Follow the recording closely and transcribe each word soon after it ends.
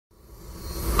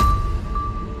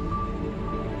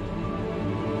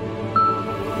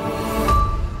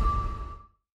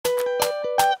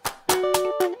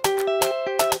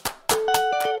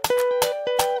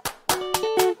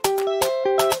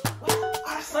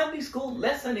Sunday school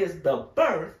lesson is the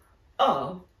birth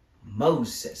of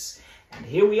Moses. And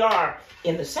here we are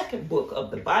in the second book of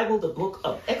the Bible, the book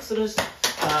of Exodus.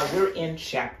 We're in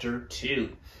chapter 2.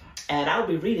 And I'll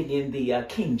be reading in the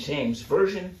King James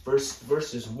Version,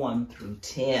 verses 1 through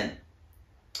 10.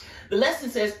 The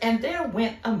lesson says, "And there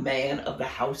went a man of the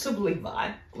house of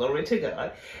Levi," glory to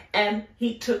God, "and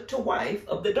he took to wife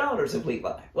of the daughters of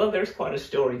Levi." Well, there's quite a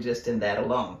story just in that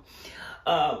alone.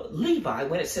 Levi,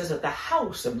 when it says of the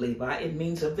house of Levi, it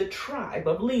means of the tribe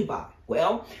of Levi.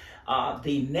 Well,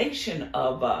 the nation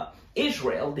of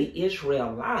Israel, the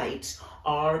Israelites,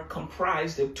 are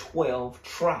comprised of 12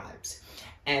 tribes.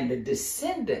 And the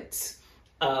descendants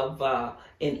of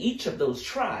in each of those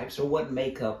tribes are what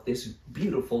make up this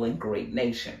beautiful and great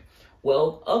nation.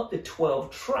 Well, of the 12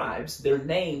 tribes, they're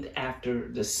named after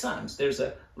the sons. There's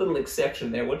a little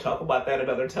exception there. We'll talk about that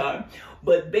another time.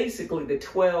 But basically, the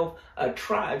 12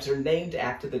 tribes are named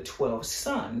after the 12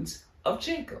 sons of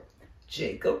Jacob.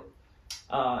 Jacob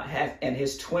and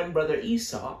his twin brother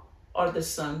Esau are the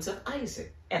sons of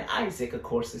Isaac. And Isaac, of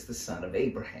course, is the son of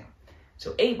Abraham.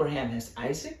 So Abraham has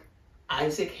Isaac.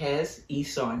 Isaac has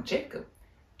Esau and Jacob.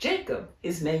 Jacob,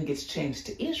 his name gets changed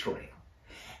to Israel.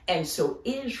 And so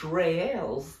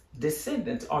Israel's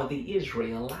descendants are the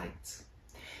Israelites.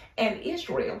 And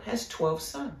Israel has 12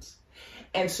 sons.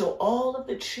 And so all of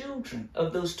the children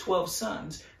of those 12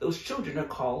 sons, those children are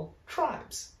called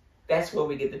tribes. That's where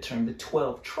we get the term the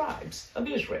 12 tribes of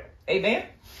Israel. Amen?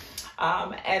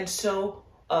 And so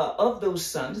of those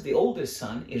sons, the oldest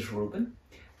son is Reuben.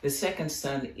 The second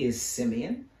son is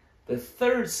Simeon. The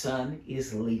third son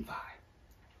is Levi.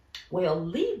 Well,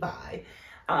 Levi,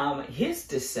 his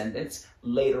descendants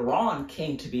later on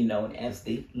came to be known as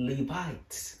the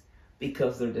Levites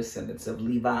because they're descendants of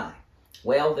Levi.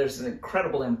 Well, there's an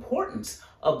incredible importance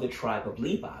of the tribe of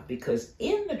Levi because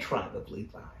in the tribe of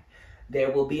Levi,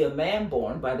 there will be a man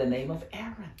born by the name of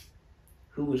Aaron,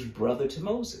 who was brother to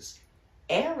Moses.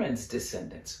 Aaron's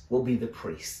descendants will be the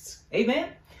priests. Amen?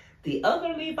 The other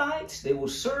Levites, they will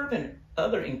serve in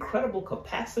other incredible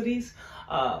capacities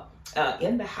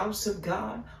in the house of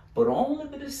God, but only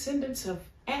the descendants of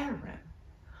Aaron,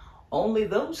 only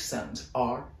those sons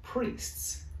are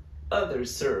priests.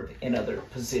 Others serve in other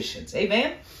positions.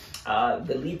 Amen?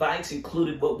 The Levites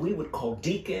included what we would call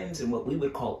deacons and what we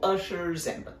would call ushers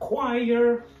and the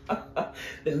choir,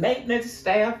 the maintenance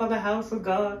staff of the house of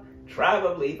God, tribe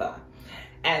of Levi.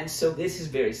 And so this is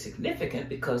very significant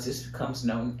because this becomes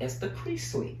known as the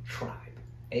priestly tribe.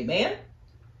 Amen?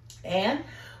 And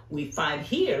we find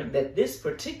here that this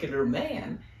particular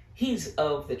man, he's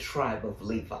of the tribe of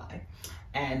Levi.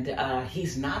 And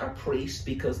he's not a priest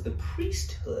because the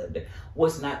priesthood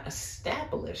was not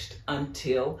established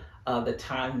until the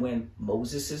time when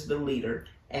Moses is the leader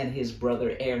and his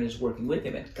brother Aaron is working with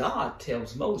him. And God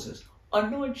tells Moses,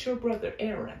 anoint your brother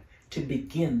Aaron to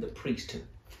begin the priesthood.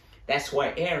 That's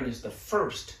why Aaron is the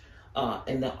first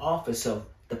in the office of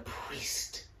the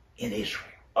priest in Israel.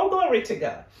 Oh, glory to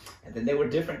God. And then there were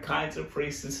different kinds of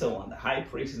priests and so on, the high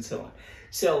priest and so on.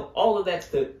 So all of that's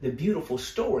the beautiful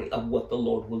story of what the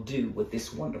Lord will do with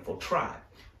this wonderful tribe.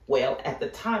 Well, at the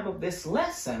time of this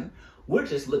lesson, we're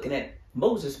just looking at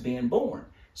Moses being born.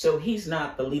 So he's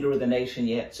not the leader of the nation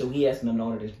yet. So he hasn't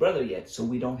anointed his brother yet. So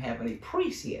we don't have any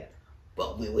priests yet.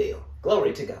 But we will.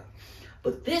 Glory to God.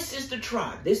 But this is the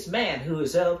tribe. This man who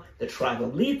is of the tribe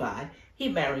of Levi, he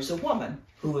marries a woman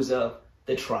who is of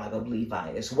the tribe of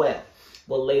Levi as well.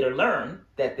 We'll later learn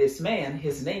that this man,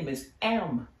 his name is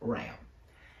Amram.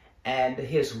 And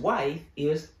his wife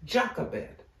is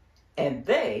Jochebed. And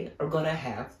they are going to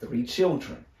have 3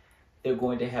 children. They're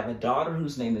going to have a daughter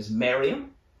whose name is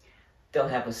Miriam. They'll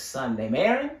have a son named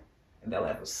Aaron. And they'll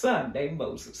have a son named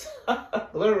Moses.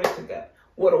 Glory to God.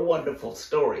 What a wonderful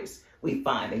stories we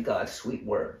find in God's sweet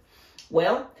word.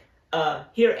 Well,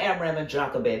 here Amram and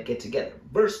Jochebed get together.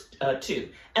 Verse 2,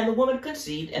 "And the woman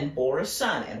conceived and bore a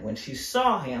son. And when she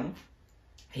saw him,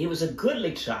 he was a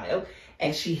goodly child,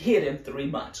 and she hid him 3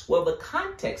 months." Well, the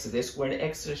context of this, we're in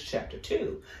Exodus chapter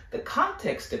 2. The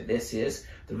context of this is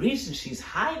the reason she's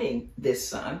hiding this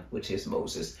son, which is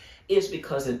Moses, is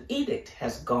because an edict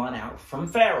has gone out from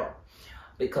Pharaoh.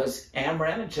 Because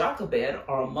Amram and Jochebed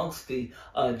are amongst the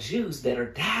Jews that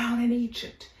are down in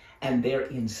Egypt, and they're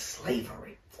in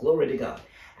slavery. Glory to God.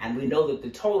 And we know that the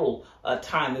total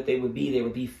time that they would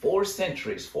be 4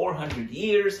 centuries, 400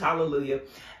 years, hallelujah.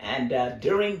 And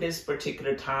during this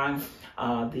particular time,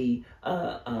 the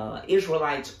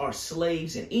Israelites are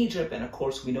slaves in Egypt. And of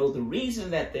course, we know the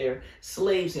reason that they're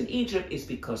slaves in Egypt is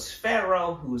because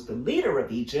Pharaoh, who is the leader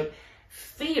of Egypt,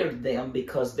 feared them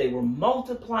because they were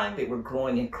multiplying. They were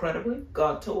growing incredibly.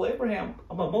 God told Abraham,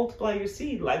 I'm going to multiply your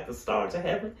seed like the stars of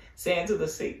heaven, sands of the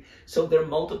sea. So they're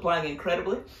multiplying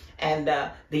incredibly. And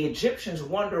the Egyptians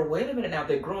wonder, wait a minute now,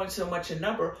 they're growing so much in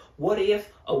number. What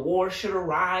if a war should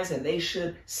arise and they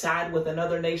should side with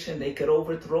another nation? They could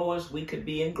overthrow us. We could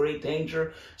be in great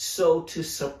danger. So to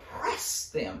suppress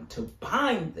them, to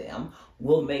bind them,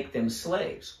 will make them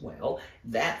slaves. Well,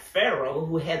 that Pharaoh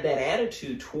who had that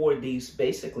attitude toward these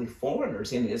basically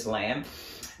foreigners in his land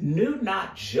knew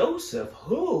not Joseph,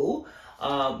 who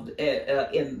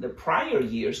in the prior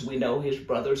years, we know his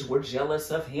brothers were jealous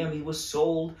of him. He was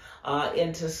sold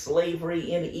into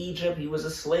slavery in Egypt. He was a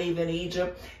slave in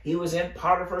Egypt. He was in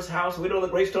Potiphar's house. We know the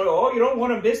great story. Oh, you don't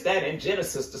want to miss that in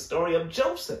Genesis, the story of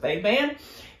Joseph. Amen.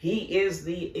 He is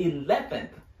the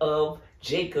 11th of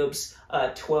Jacob's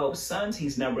 12 sons.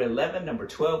 He's number 11. Number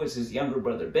 12 is his younger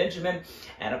brother Benjamin.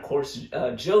 And of course,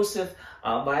 Joseph,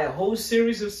 by a whole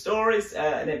series of stories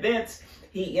and events,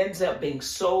 he ends up being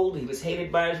sold. He was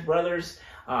hated by his brothers.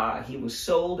 He was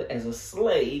sold as a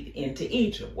slave into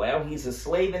Egypt. Well, he's a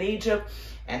slave in Egypt,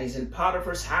 and he's in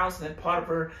Potiphar's house, and then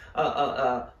Potiphar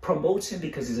promotes him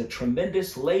because he's a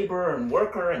tremendous laborer and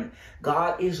worker, and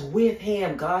God is with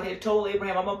him. God had told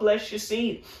Abraham, I'm going to bless your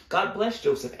seed. God blessed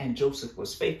Joseph, and Joseph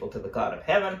was faithful to the God of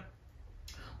heaven.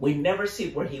 We never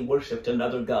see where he worshiped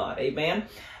another god. Amen.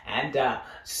 And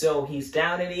so he's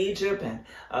down in Egypt,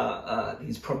 and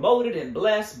he's promoted and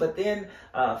blessed. But then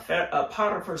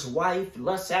Potiphar's wife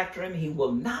lusts after him. He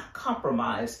will not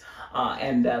compromise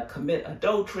and commit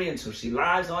adultery. And so she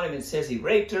lies on him and says he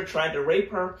raped her, tried to rape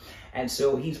her. And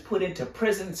so he's put into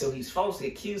prison. So he's falsely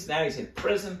accused. Now he's in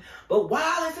prison. But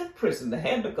while he's in prison, the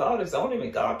hand of God is on him,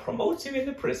 and God promotes him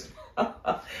into prison.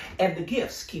 And the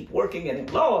gifts keep working in him.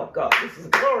 Lord God, this is a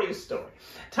glorious story.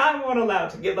 Time won't allow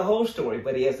to give the whole story,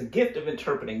 but he has the gift of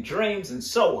interpreting dreams and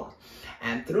so on.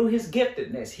 And through his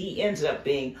giftedness, he ends up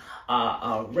being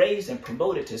raised and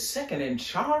promoted to second in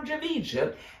charge of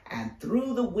Egypt. And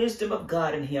through the wisdom of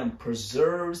God in him,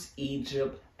 preserves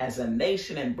Egypt as a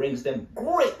nation and brings them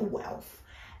great wealth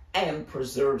and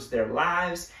preserves their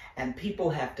lives. And people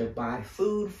have to buy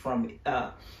food from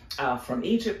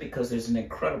Egypt because there's an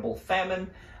incredible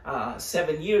famine,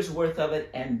 7 years worth of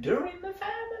it. And during the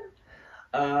famine,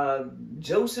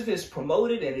 Joseph is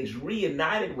promoted and he's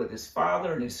reunited with his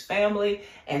father and his family.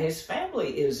 And his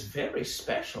family is very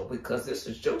special because this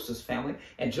is Joseph's family,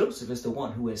 and Joseph is the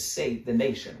one who has saved the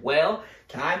nation. Well,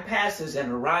 time passes and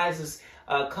arises,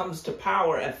 comes to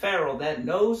power a Pharaoh that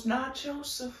knows not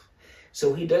Joseph.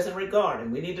 So he doesn't regard,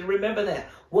 and we need to remember that.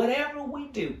 Whatever we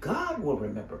do, God will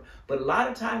remember. But a lot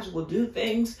of times we'll do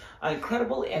things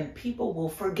incredible, and people will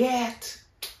forget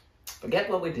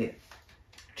what we did.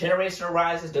 Generation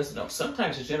arises, doesn't know.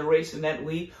 Sometimes the generation that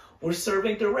we were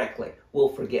serving directly will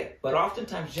forget. But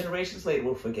oftentimes generations later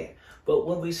will forget. But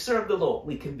when we serve the Lord,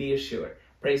 we can be assured.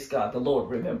 Praise God, the Lord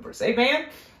remembers. Amen?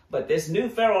 But this new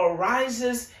Pharaoh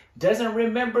arises, doesn't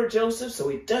remember Joseph, so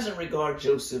he doesn't regard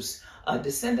Joseph's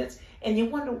descendants. And you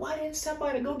wonder, why didn't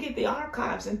somebody go get the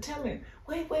archives and tell him,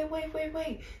 wait,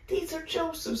 these are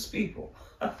Joseph's people.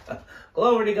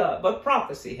 Glory to God. But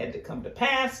prophecy had to come to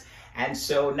pass. And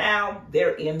so now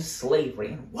they're in slavery.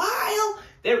 And while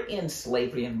they're in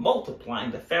slavery and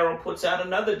multiplying, the Pharaoh puts out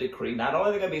another decree. Not only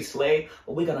are they going to be slaves,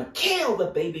 but we're going to kill the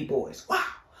baby boys. Wow.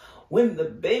 When the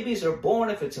babies are born,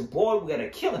 if it's a boy, we're going to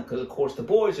kill him. Because, of course, the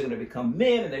boys are going to become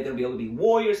men, and they're going to be able to be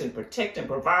warriors and protect and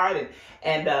provide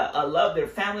and love their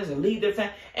families and lead their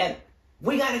families. And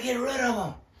we got to get rid of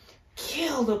them.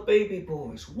 Kill the baby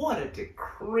boys. What a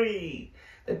decree.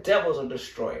 The devils are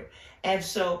destroyed. And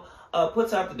so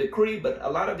puts out the decree, but a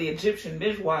lot of the Egyptian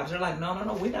midwives are like,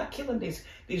 no, we're not killing these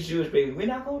Jewish babies. We're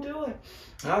not going to do it.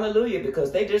 Hallelujah,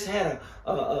 because they just had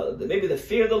maybe the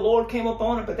fear of the Lord came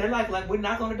upon them, but they're like we're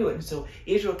not going to do it. And so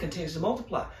Israel continues to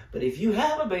multiply. But if you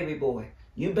have a baby boy,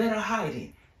 you better hide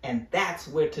him. And that's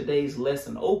where today's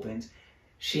lesson opens.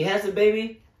 She has a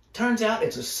baby. Turns out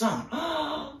it's a son.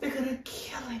 Oh, they're going to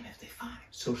kill him if they find him.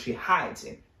 So she hides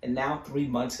him. And now 3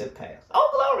 months have passed.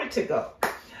 Oh, glory to God.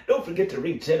 Don't forget to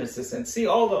read Genesis and see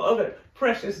all the other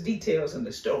precious details in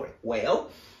the story. Well,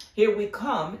 here we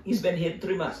come. He's been hidden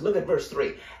 3 months. Look at verse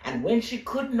 3. And when she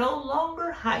could no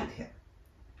longer hide him.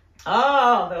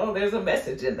 Oh, there's a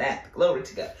message in that. Glory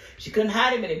to God. She couldn't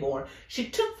hide him anymore. She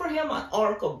took for him an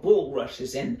ark of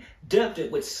bulrushes and dubbed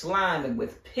it with slime and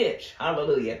with pitch.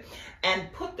 Hallelujah.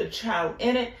 And put the child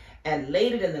in it and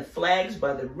laid it in the flags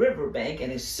by the riverbank,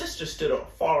 and his sister stood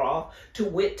far off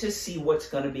to see what's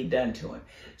going to be done to him.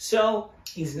 So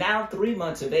he's now 3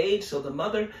 months of age, so the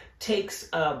mother takes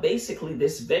basically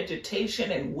this vegetation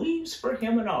and weaves for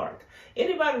him an ark.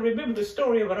 Anybody remember the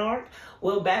story of an ark?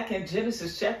 Well, back in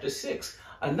Genesis chapter 6,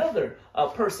 another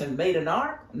person made an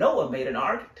ark. Noah made an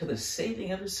ark to the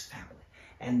saving of his family.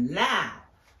 And now,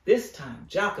 this time,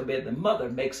 Jochebed, the mother,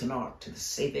 makes an ark to the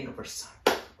saving of her son.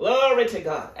 Glory to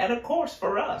God. And of course,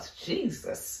 for us,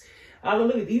 Jesus.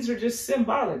 Hallelujah. These are just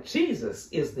symbolic. Jesus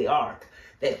is the ark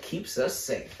that keeps us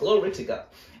safe. Glory to God.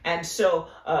 And so,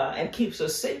 and keeps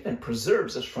us safe and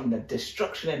preserves us from the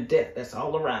destruction and death that's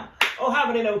all around. Oh, how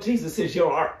many know Jesus is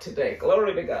your ark today?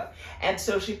 Glory to God. And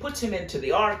so she puts him into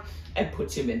the ark and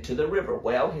puts him into the river.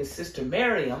 Well, his sister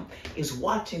Miriam is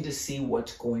watching to see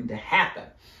what's going to happen.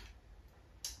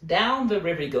 Down the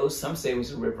river he goes. Some say it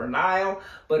was a river Nile,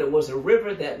 but it was a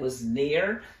river that was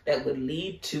near, that would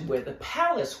lead to where the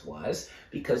palace was,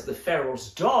 because the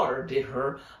Pharaoh's daughter did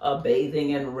her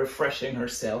bathing and refreshing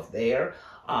herself there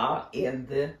in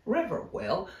the river.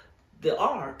 Well, the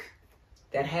ark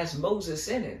that has Moses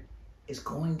in it is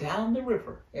going down the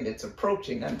river, and it's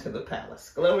approaching unto the palace.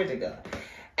 Glory to God.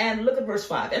 And look at verse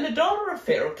 5. And the daughter of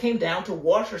Pharaoh came down to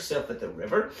wash herself at the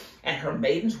river, and her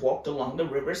maidens walked along the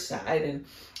riverside.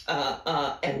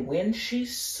 And when she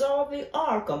saw the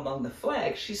ark among the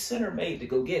flags, she sent her maid to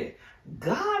go get it.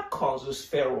 God causes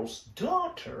Pharaoh's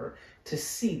daughter to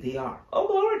see the ark. Oh,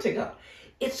 glory to God.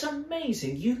 It's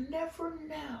amazing. You never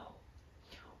know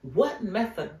what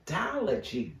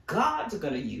methodology God's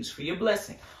going to use for your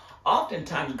blessing.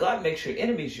 Oftentimes, God makes your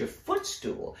enemies your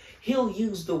footstool. He'll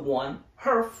use the one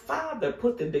her father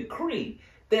put the decree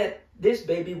that this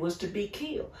baby was to be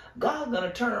killed. God's going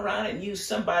to turn around and use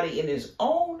somebody in his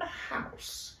own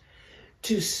house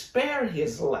to spare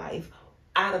his life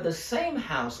out of the same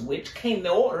house which came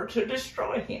the order to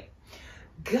destroy him.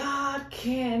 God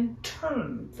can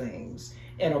turn things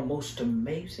in a most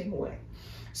amazing way.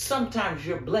 Sometimes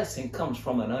your blessing comes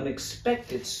from an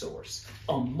unexpected source,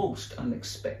 a most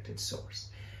unexpected source.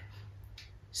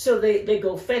 So they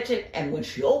go fetch it, and when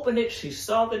she opened it, she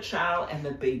saw the child, and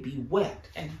the baby wept.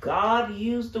 And God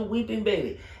used the weeping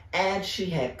baby, and she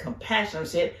had compassion and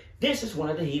said, this is one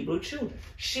of the Hebrew children.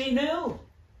 She knew.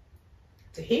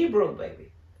 It's a Hebrew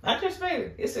baby. Not just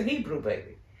baby, it's a Hebrew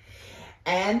baby.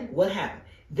 And what happened?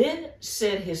 Then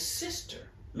said his sister,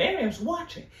 Miriam's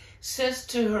watching, says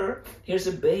to her, here's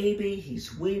a baby,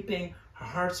 he's weeping, her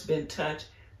heart's been touched.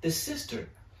 The sister,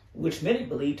 which many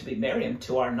believe to be Miriam,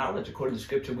 to our knowledge, according to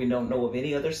scripture, we don't know of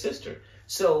any other sister.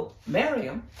 So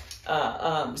Miriam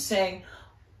saying,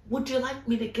 would you like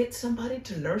me to get somebody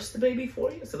to nurse the baby for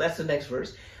you? So that's the next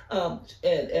verse.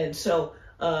 So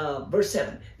verse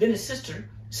 7, then his sister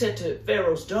said to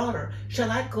Pharaoh's daughter,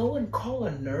 shall I go and call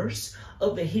a nurse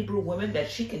of the Hebrew women that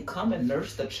she can come and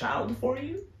nurse the child for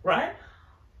you? Right?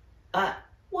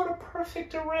 What a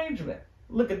perfect arrangement.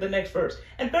 Look at the next verse.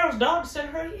 And Pharaoh's daughter said to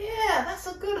her, yeah, that's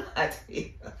a good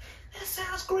idea. That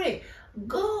sounds great.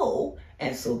 Go.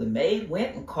 And so the maid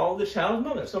went and called the child's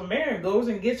mother. So Miriam goes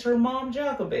and gets her mom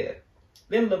Jochebed.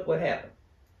 Then look what happened.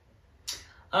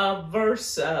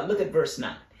 Look at verse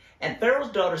 9. And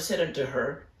Pharaoh's daughter said unto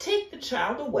her, take the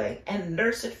child away and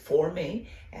nurse it for me,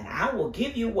 and I will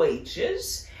give you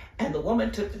wages. And the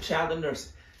woman took the child and nursed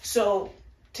it. So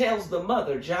tells the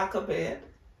mother, Jochebed,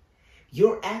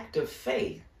 your act of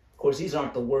faith, of course, these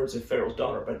aren't the words of Pharaoh's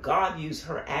daughter, but God used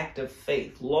her act of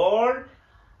faith. Lord,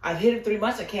 I've hid him 3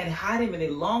 months. I can't hide him any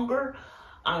longer.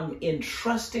 I'm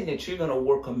entrusting that you're going to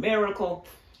work a miracle.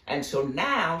 And so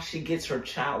now she gets her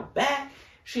child back.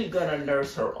 She's going to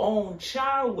nurse her own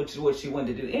child, which is what she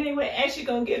wanted to do anyway, and she's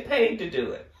going to get paid to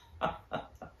do it.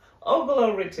 Oh,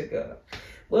 glory to God.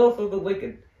 Wealth of the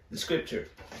wicked, the scripture.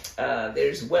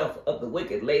 There's wealth of the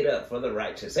wicked laid up for the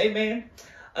righteous. Amen.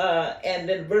 And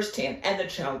then verse 10, and the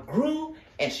child grew,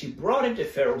 and she brought him to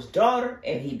Pharaoh's daughter,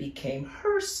 and he became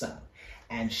her son.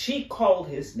 And she called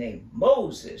his name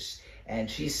Moses, and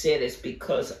she said, it's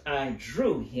because I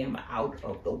drew him out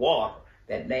of the water.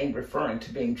 That name referring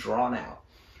to being drawn out.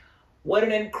 What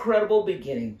an incredible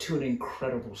beginning to an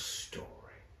incredible story.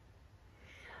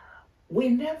 We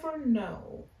never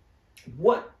know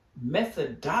what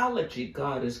methodology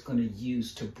God is going to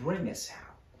use to bring us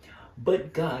out.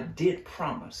 But God did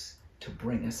promise to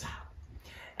bring us out.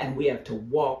 And we have to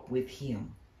walk with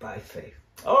him by faith.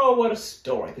 Oh, what a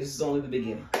story. This is only the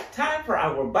beginning. Time for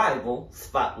our Bible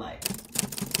Spotlight.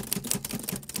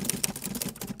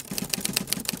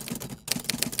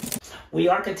 We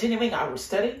are continuing our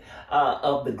study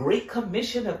of the Great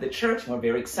Commission of the church. We're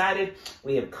very excited.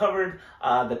 We have covered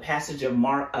the passage of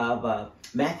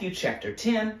Matthew chapter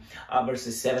 10,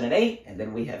 verses 7 and 8. And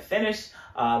then we have finished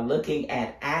looking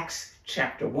at Acts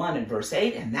chapter 1 and verse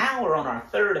 8. And now we're on our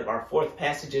third of our fourth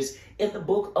passages in the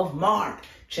book of Mark,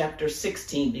 chapter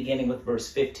 16, beginning with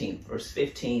verse 15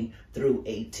 through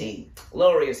 18.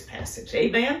 Glorious passage.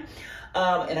 Amen.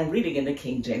 And I'm reading in the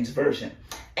King James Version.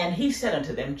 And he said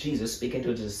unto them, Jesus speaking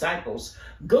to the disciples,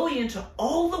 go ye into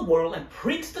all the world and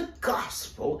preach the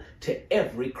gospel to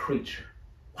every creature.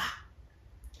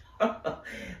 Wow.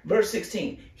 Verse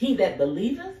 16, he that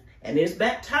believeth and is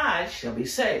baptized shall be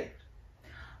saved.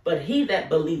 But he that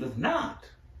believeth not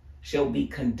shall be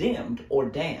condemned or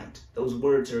damned. Those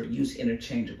words are used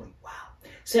interchangeably. Wow.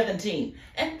 17,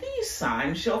 and these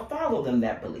signs shall follow them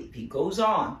that believe. He goes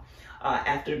on.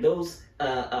 After those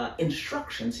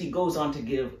instructions, he goes on to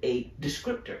give a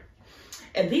descriptor.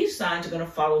 And these signs are going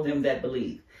to follow them that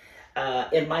believe.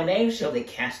 In my name shall they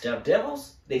cast out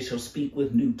devils. They shall speak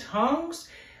with new tongues.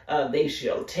 They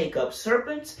shall take up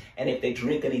serpents. And if they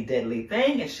drink any deadly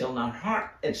thing, it shall not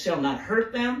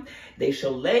hurt them. They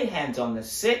shall lay hands on the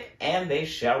sick, and they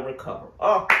shall recover.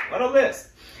 Oh, what a list.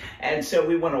 And so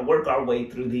we want to work our way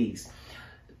through these.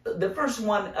 The first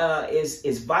one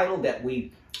is vital that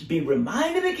we be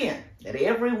reminded again that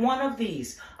every one of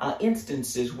these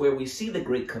instances where we see the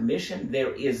Great Commission,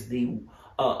 there is the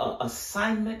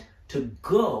assignment to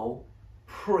go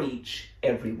preach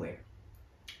everywhere.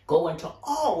 Go into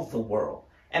all the world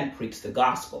and preach the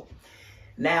gospel.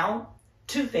 Now,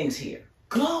 two things here.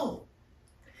 Go.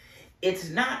 It's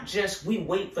not just we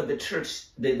wait for the church,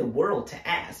 the world to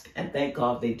ask, and thank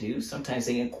God they do. Sometimes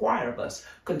they inquire of us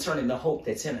concerning the hope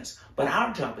that's in us. But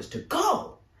our job is to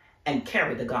go and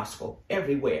carry the gospel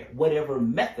everywhere, whatever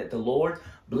method the Lord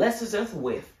blesses us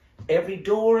with, every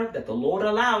door that the Lord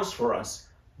allows for us,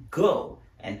 go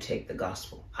and take the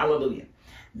gospel. Hallelujah.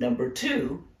 Number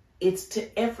two, it's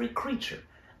to every creature.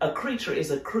 A creature is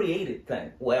a created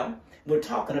thing. Well, we're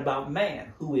talking about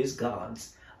man, who is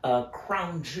God's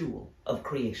crown jewel of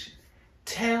creation.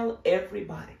 Tell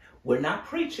everybody. We're not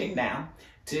preaching now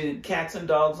to cats and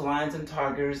dogs, lions and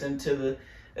tigers, and to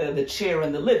the chair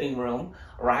in the living room,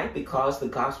 right? Because the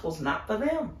gospel's not for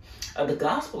them. The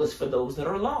gospel is for those that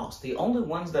are lost. The only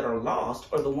ones that are lost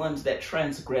are the ones that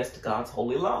transgressed God's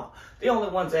holy law. The only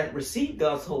ones that received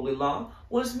God's holy law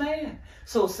was man.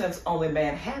 So since only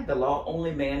man had the law,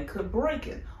 only man could break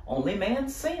it. Only man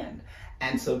sinned.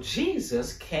 And so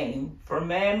Jesus came for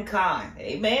mankind.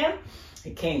 Amen?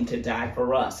 He came to die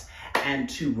for us and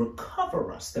to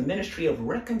recover us, the ministry of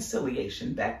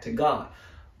reconciliation back to God.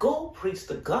 Go preach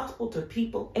the gospel to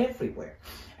people everywhere.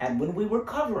 And when we were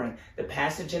covering the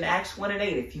passage in Acts 1 and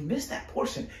 8, if you missed that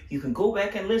portion, you can go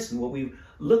back and listen where we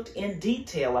looked in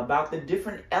detail about the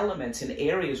different elements and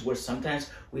areas where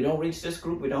sometimes we don't reach this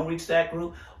group, we don't reach that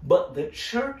group. But the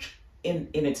church in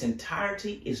its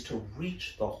entirety is to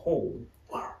reach the whole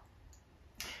world.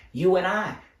 You and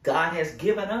I, God has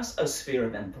given us a sphere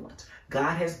of influence.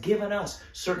 God has given us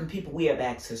certain people we have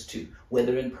access to,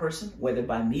 whether in person, whether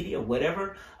by media,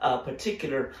 whatever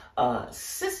particular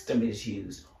system is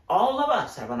used. All of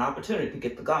us have an opportunity to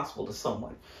get the gospel to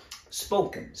someone.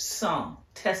 Spoken, sung,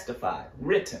 testified,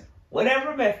 written,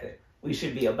 whatever method, we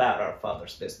should be about our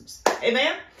Father's business.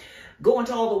 Amen? Go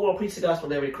into all the world, preach the gospel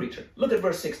to every creature. Look at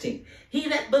verse 16. He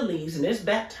that believes and is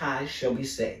baptized shall be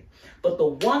saved. But the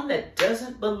one that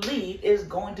doesn't believe is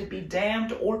going to be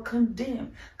damned or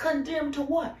condemned. Condemned to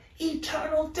what?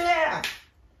 Eternal death.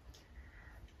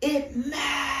 It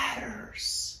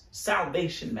matters.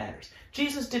 Salvation matters.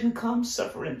 Jesus didn't come,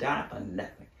 suffer, and die for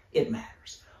nothing. It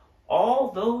matters.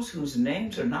 All those whose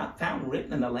names are not found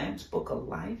written in the Lamb's book of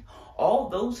life, all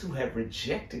those who have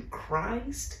rejected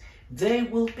Christ, they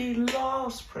will be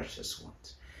lost, precious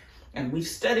ones. And we've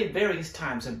studied various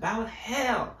times about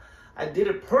hell. I did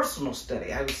a personal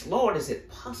study. I was, Lord, is it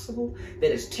possible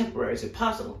that it's temporary? Is it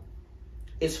possible?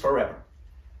 It's forever.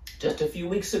 Just a few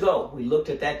weeks ago, we looked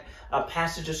at that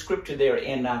passage of scripture there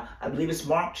in, I believe it's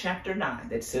Mark chapter 9,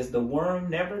 that says the worm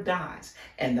never dies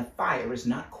and the fire is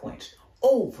not quenched.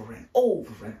 Over and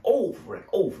over and over and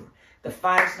over. The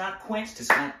fire is not quenched. It's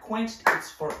not quenched.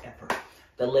 It's forever.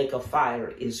 The lake of fire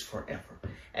is forever.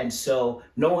 And so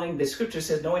knowing, the scripture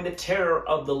says, knowing the terror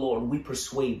of the Lord, we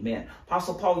persuade men.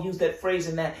 Apostle Paul used that phrase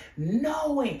in that,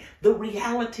 knowing the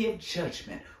reality of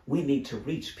judgment, we need to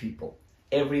reach people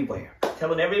everywhere.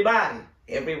 Telling everybody,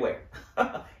 everywhere.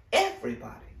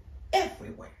 Everybody,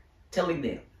 everywhere. Telling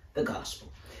them the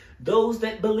gospel. Those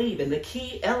that believe. And the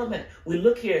key element, we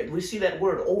look here, we see that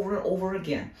word over and over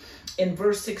again. In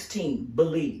verse 16,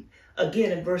 believe.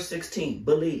 Again in verse 16,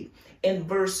 believe. In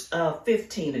verse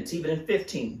 15, it's even in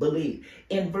 15, believe.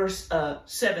 In verse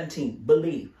 17,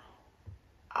 believe.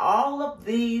 All of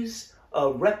these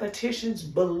repetitions,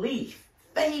 belief,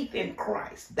 faith in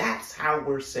Christ. That's how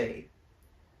we're saved.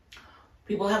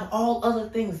 People have all other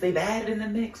things they've added in the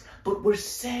mix, but we're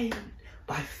saved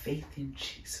by faith in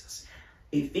Jesus.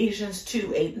 Ephesians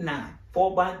 2, 8 and 9.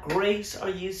 For by grace are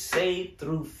you saved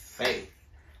through faith,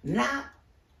 not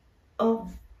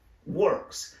of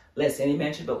works, lest any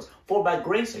man should boast. For by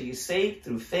grace are you saved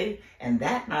through faith, and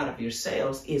that not of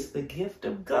yourselves is the gift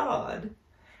of God,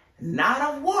 not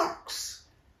of works,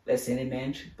 lest any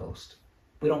man should boast.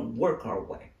 We don't work our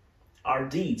way. Our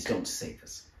deeds don't save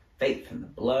us. Faith in the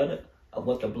blood of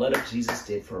what the blood of Jesus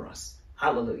did for us.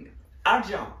 Hallelujah. Our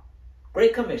job,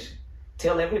 Great Commission,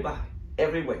 tell everybody,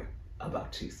 everywhere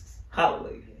about Jesus.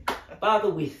 Hallelujah. Father,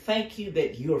 we thank you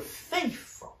that you're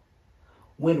faithful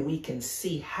when we can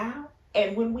see how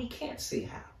and when we can't see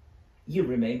how. You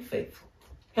remain faithful.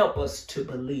 Help us to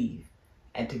believe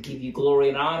and to give you glory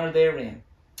and honor therein.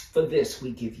 For this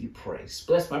we give you praise.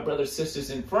 Bless my brothers, sisters,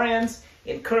 and friends.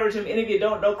 Encourage them. Any of you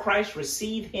don't know Christ,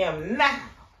 receive him now.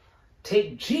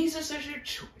 Take Jesus as your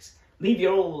choice. Leave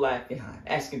your old life behind.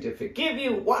 Ask him to forgive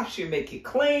you, wash you, make you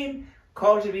clean,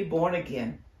 cause you to be born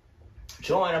again.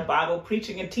 Join a Bible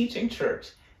preaching and teaching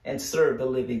church and serve the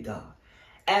living God.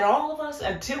 And all of us,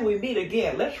 until we meet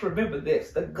again, let's remember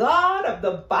this. The God of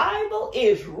the Bible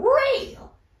is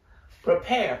real.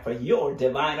 Prepare for your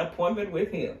divine appointment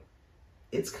with him.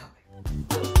 It's coming.